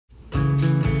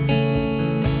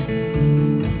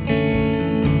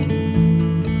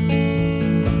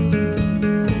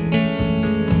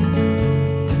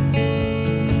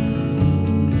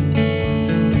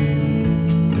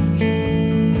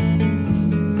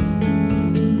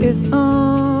If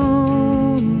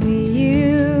only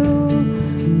you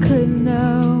could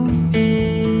know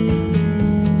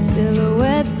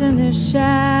silhouettes and their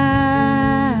shadows.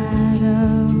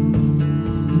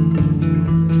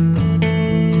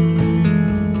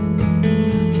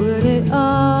 Would it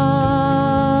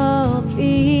all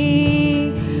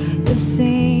be the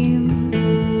same?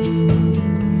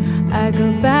 I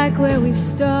go back where we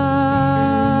started,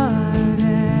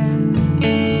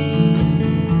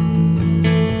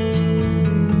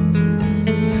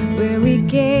 we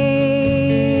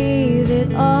gave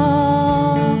it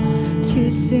all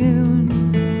too soon,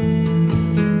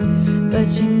 but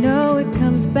you know it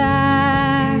comes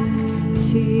back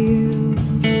to you.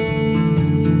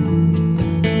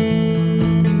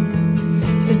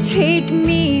 So take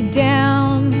me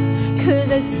down,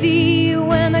 'cause I see you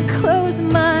when I close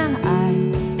my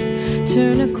eyes.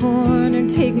 Turn a corner,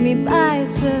 take me by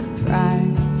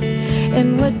surprise.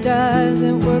 And what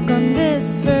doesn't work on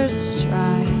this first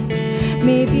try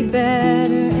may be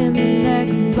better in the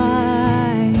next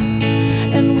life.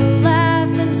 And we'll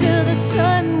laugh until the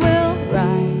sun will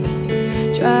rise.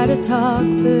 Try to talk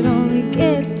but only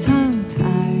get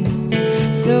tongue-tied.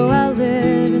 So I'll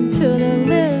live until the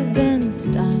living's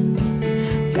done.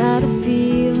 Got a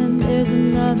feeling there's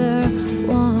another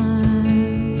one.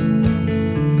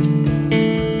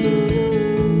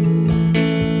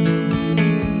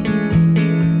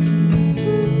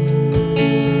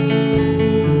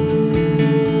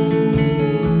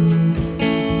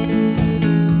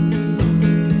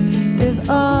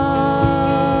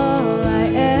 All I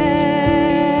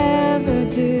ever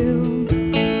do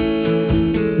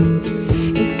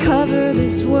is cover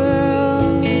this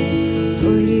world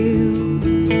for you.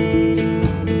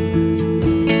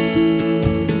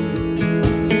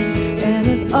 And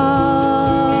if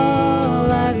all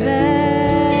I've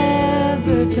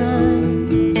ever done,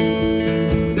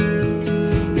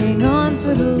 hang on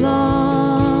for the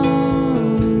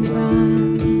long run.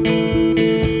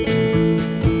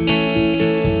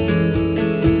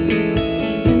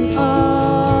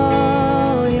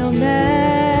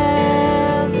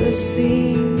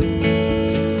 See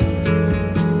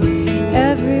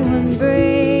everyone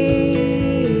breaking.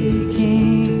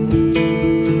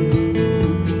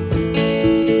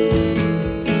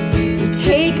 So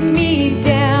take me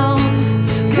down,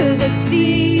 'cause I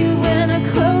see you when I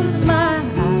close my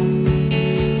eyes.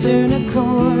 Turn a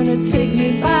corner, take me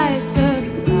by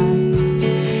surprise.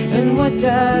 And what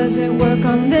doesn't work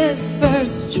on this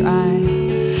first try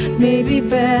may be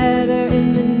better in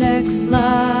the next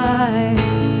life.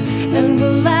 And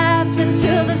we'll laugh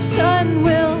until the sun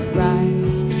will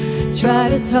rise. Try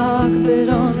to talk but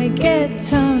only get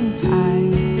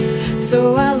tongue-tied. So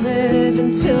I'll live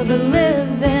until the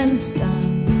living's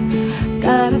done.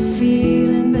 Got a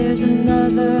feeling there's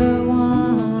another one.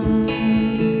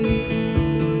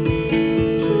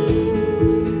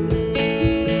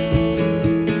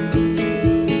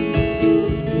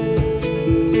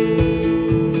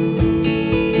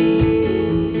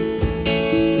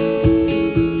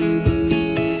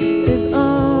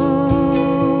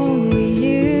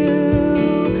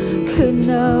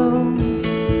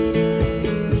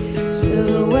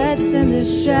 Silhouettes and their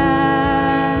shadows.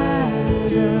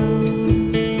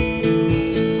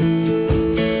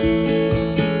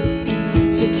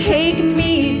 So take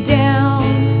me down,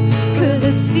 'cause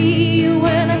I see you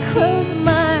when I close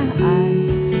my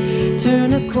eyes. Turn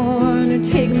a corner,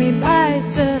 take me by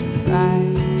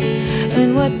surprise. And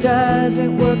what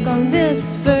doesn't work on this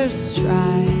first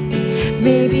try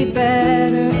may be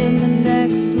better in the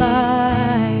next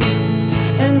life.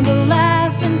 And we'll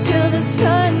laugh until the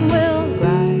sun will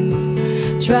rise.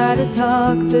 Try to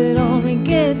talk but only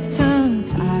get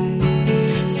tongue-tied.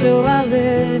 So I'll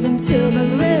live until the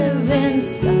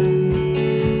living's done.